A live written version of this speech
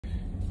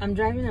I'm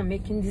driving and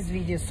making this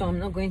video, so I'm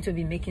not going to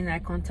be making eye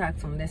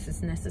contact unless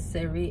it's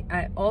necessary.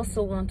 I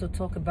also want to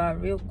talk about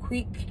real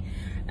quick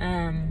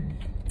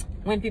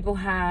when people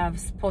have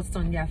spots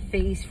on their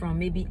face from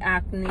maybe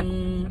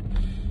acne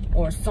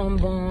or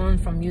sunburn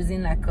from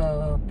using like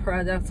a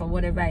product or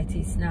whatever it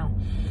is. Now,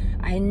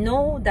 I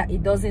know that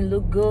it doesn't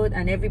look good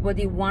and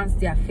everybody wants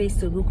their face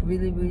to look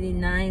really, really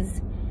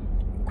nice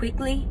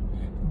quickly,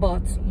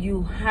 but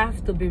you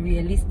have to be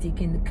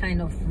realistic in the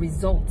kind of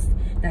results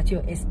that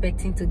you're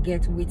expecting to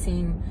get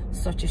within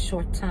such a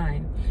short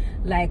time.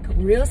 Like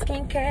real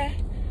skincare,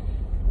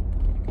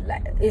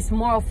 it's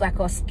more of like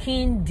a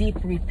skin deep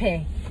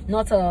repair,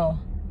 not a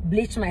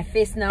bleach my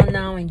face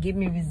now and give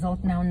me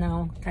result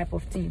now type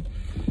of thing.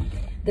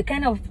 The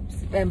kind of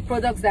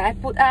products that I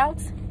put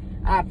out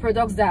are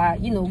products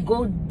that, you know,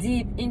 go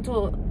deep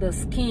into the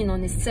skin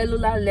on a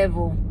cellular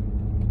level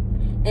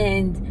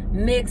and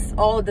makes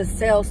all the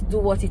cells do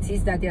what it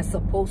is that they're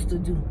supposed to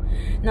do.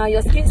 Now,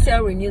 your skin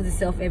cell renews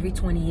itself every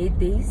 28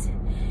 days,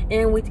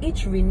 and with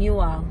each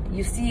renewal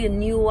you see a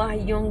newer,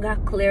 younger,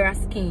 clearer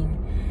skin.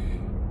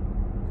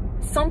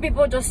 Some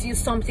people just use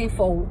something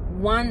for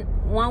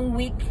one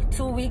week,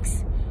 2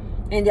 weeks,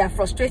 and they are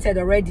frustrated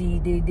already.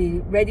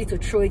 They're ready to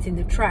throw it in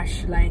the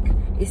trash, like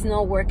it's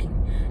not working.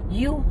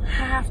 You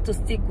have to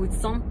stick with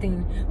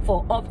something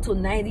for up to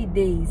 90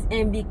 days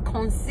and be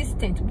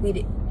consistent with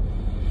it.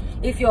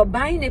 If you're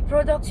buying a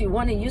product you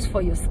want to use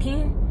for your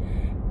skin,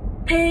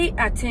 pay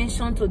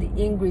attention to the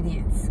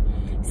ingredients.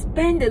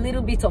 Spend a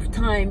little bit of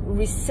time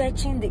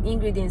researching the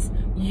ingredients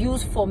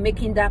used for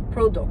making that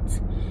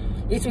product.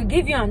 It will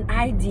give you an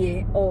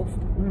idea of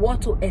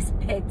what to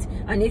expect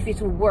and if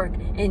it will work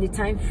and the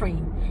time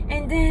frame.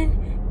 And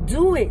then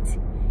do it.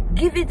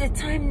 Give it the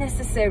time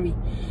necessary.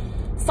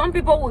 Some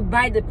people will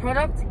buy the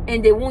product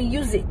and they won't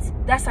use it.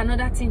 That's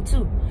another thing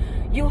too.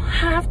 You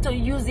have to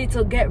use it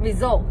to get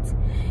results.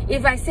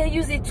 If I say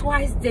use it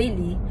twice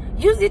daily,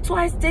 use it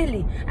twice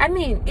daily. I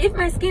mean, if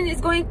my skin is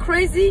going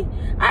crazy,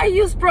 I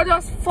use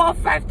products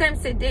 4-5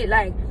 times a day.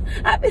 Like,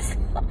 I've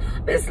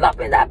been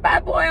slapping that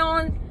bad boy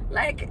on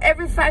like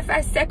every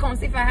 5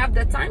 seconds if I have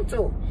the time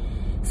to.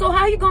 So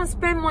how you gonna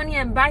spend money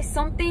and buy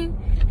something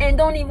and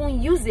don't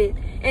even use it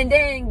and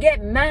then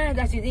get mad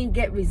that you didn't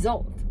get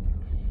results?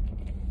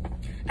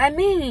 I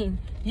mean,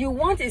 you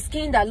want a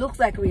skin that looks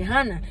like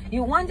Rihanna.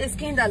 You want a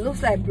skin that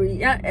looks like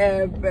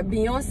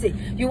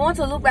Beyonce. You want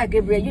to look like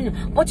Gabrielle, you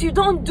know, but you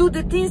don't do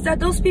the things that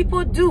those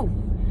people do.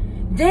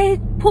 They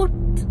put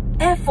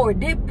effort,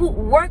 they put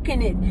work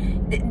in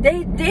it.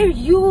 They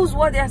use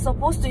what they're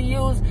supposed to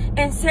use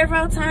and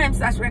several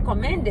times as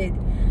recommended.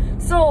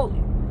 So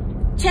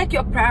check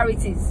your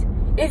priorities.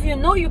 If you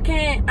know you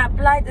can't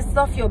apply the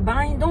stuff you're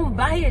buying, don't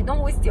buy it.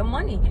 Don't waste your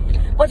money.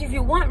 But if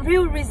you want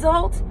real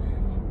results,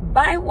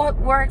 buy what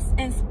works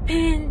and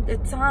spend the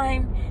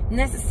time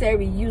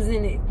necessary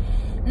using it.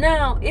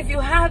 Now, if you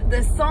have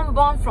the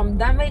sunburn from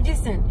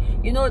damages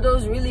and you know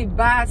those really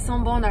bad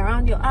sunburn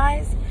around your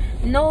eyes,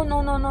 no.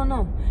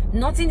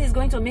 Nothing is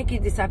going to make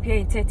it disappear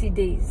in 30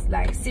 days.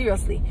 Like,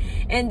 seriously.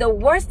 And the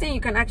worst thing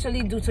you can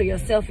actually do to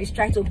yourself is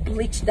try to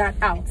bleach that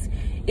out.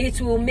 It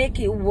will make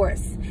it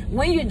worse.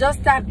 When you just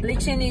start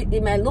bleaching it,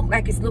 it might look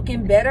like it's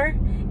looking better,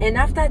 and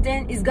after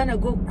then it's gonna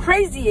go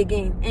crazy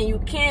again and you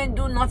can't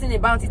do nothing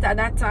about it at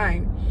that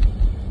time.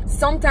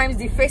 Sometimes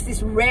the face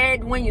is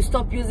red when you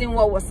stop using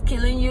what was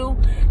killing you.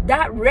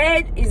 That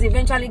red is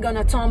eventually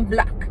gonna turn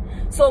black.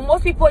 So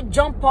most people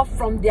jump off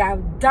from their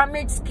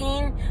damaged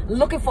skin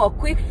looking for a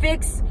quick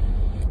fix,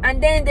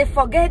 and then they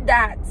forget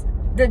that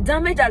the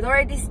damage has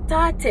already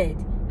started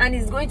and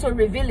it's going to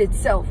reveal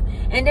itself.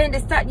 And then they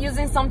start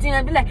using something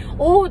and be like,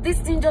 oh, this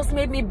thing just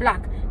made me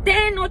black.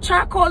 There ain't no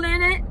charcoal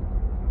in it.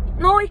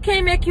 No, it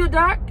can't make you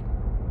dark.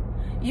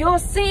 You're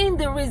seeing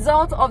the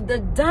result of the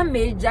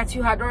damage that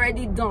you had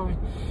already done.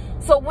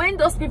 So when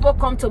those people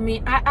come to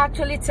me, I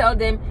actually tell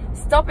them,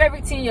 stop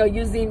everything you're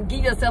using,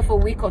 give yourself a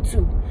week or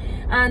two.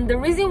 And the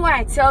reason why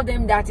I tell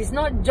them that is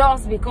not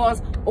just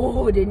because,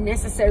 oh, they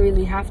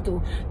necessarily have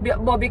to,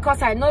 but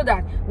because I know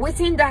that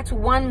within that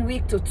 1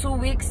 week to 2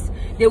 weeks,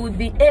 they would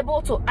be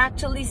able to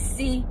actually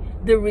see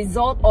the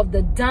result of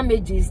the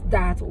damages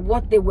that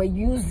what they were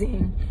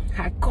using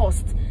had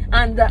caused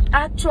and the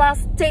actual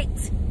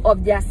state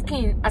of their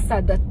skin as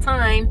at the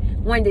time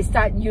when they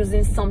start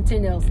using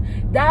something else.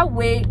 That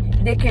way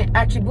they can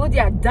attribute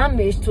their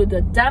damage to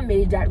the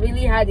damage that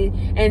really had it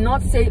and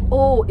not say,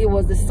 oh, it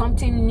was the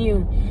something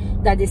new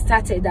that they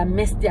started that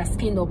messed their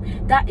skin up.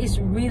 That is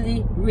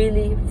really,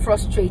 really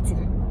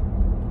frustrating.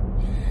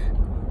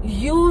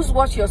 Use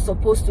what you're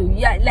supposed to.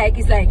 Yeah, like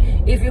it's like,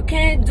 if you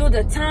can't do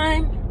the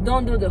time,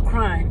 don't do the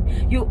crime.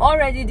 You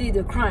already did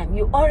the crime.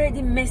 You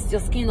already messed your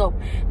skin up.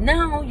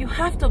 Now you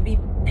have to be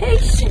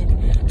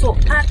patient to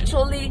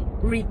actually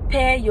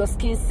repair your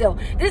skin cell.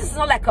 This is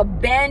not like a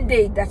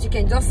band-aid that you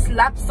can just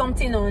slap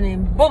something on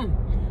and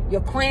boom,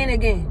 you're clean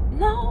again.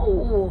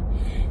 No,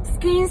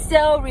 skin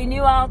cell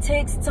renewal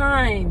takes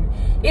time.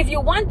 If you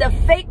want the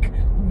fake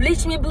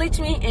bleach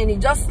me and it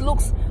just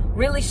looks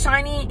really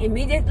shiny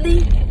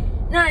immediately,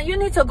 now you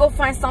need to go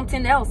find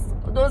something else.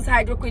 those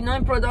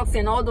hydroquinone products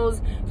and all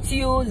those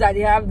tubes that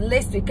they have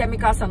laced with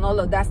chemicals and all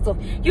of that stuff,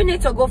 you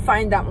need to go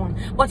find that one.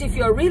 But if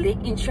you're really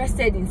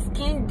interested in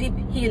skin deep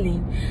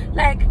healing,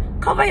 like,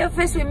 cover your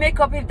face with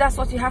makeup if that's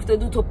what you have to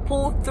do to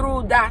pull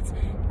through that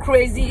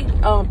crazy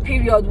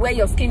period where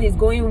your skin is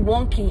going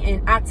wonky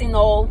and acting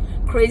all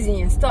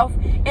crazy and stuff,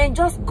 and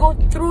just go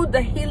through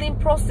the healing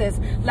process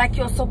like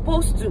you're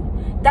supposed to.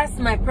 That's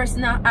my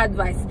personal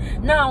advice.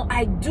 Now,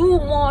 I do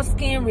more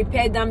skin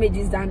repair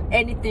damages than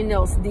anything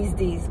else these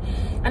days,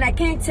 and I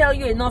can't tell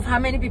you enough how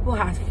many people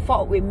have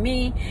fought with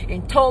me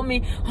and told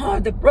me, oh,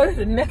 the product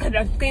is making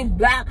their skin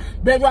black,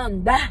 they're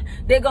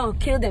gonna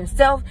kill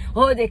themselves,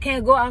 oh, they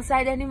can't go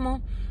outside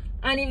anymore.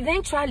 And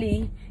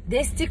eventually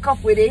they stick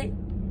up with it,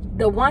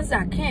 the ones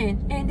that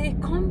can, and they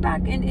come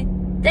back and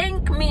they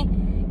thank me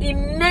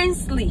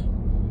immensely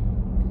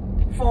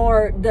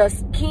for the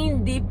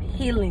skin deep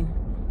healing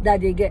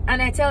that they get.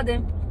 And I tell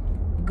them,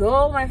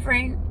 go, my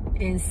friend,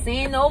 and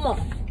sin no more.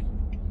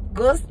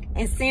 Go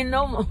and sin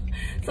no more.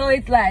 So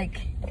it's like,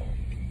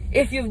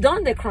 if you've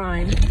done the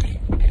crime,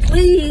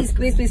 please,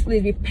 please, please,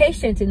 please be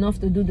patient enough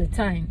to do the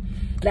time.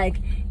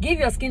 Like, give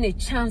your skin a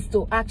chance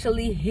to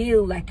actually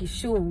heal like it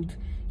should.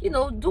 You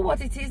know, do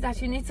what it is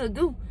that you need to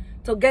do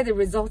to get the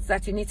results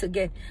that you need to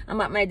get.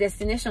 I'm at my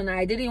destination.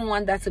 I didn't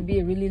want that to be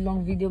a really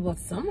long video, but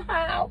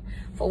somehow,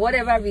 for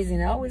whatever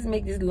reason, I always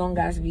make these long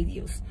ass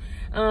videos.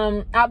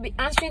 I'll be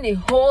answering a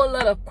whole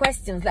lot of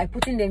questions, like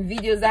putting them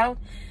videos out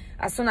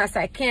as soon as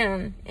I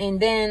can, and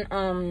then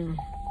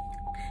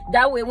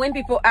that way when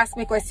people ask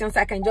me questions,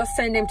 I can just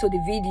send them to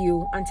the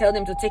video and tell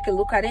them to take a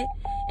look at it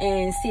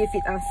and see if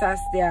it answers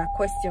their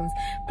questions.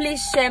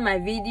 Please share my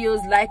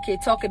videos, like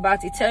it, talk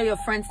about it, tell your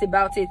friends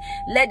about it,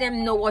 let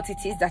them know what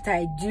it is that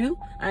I do.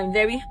 I'm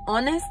very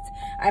honest.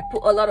 I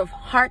put a lot of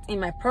heart in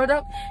my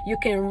product. You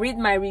can read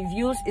my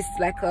reviews. It's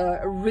like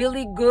a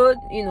really good,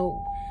 you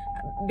know,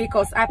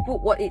 because I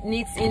put what it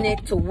needs in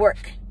it to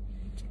work.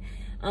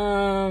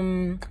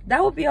 That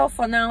will be all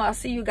for now. I'll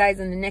see you guys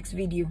in the next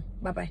video.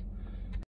 Bye bye.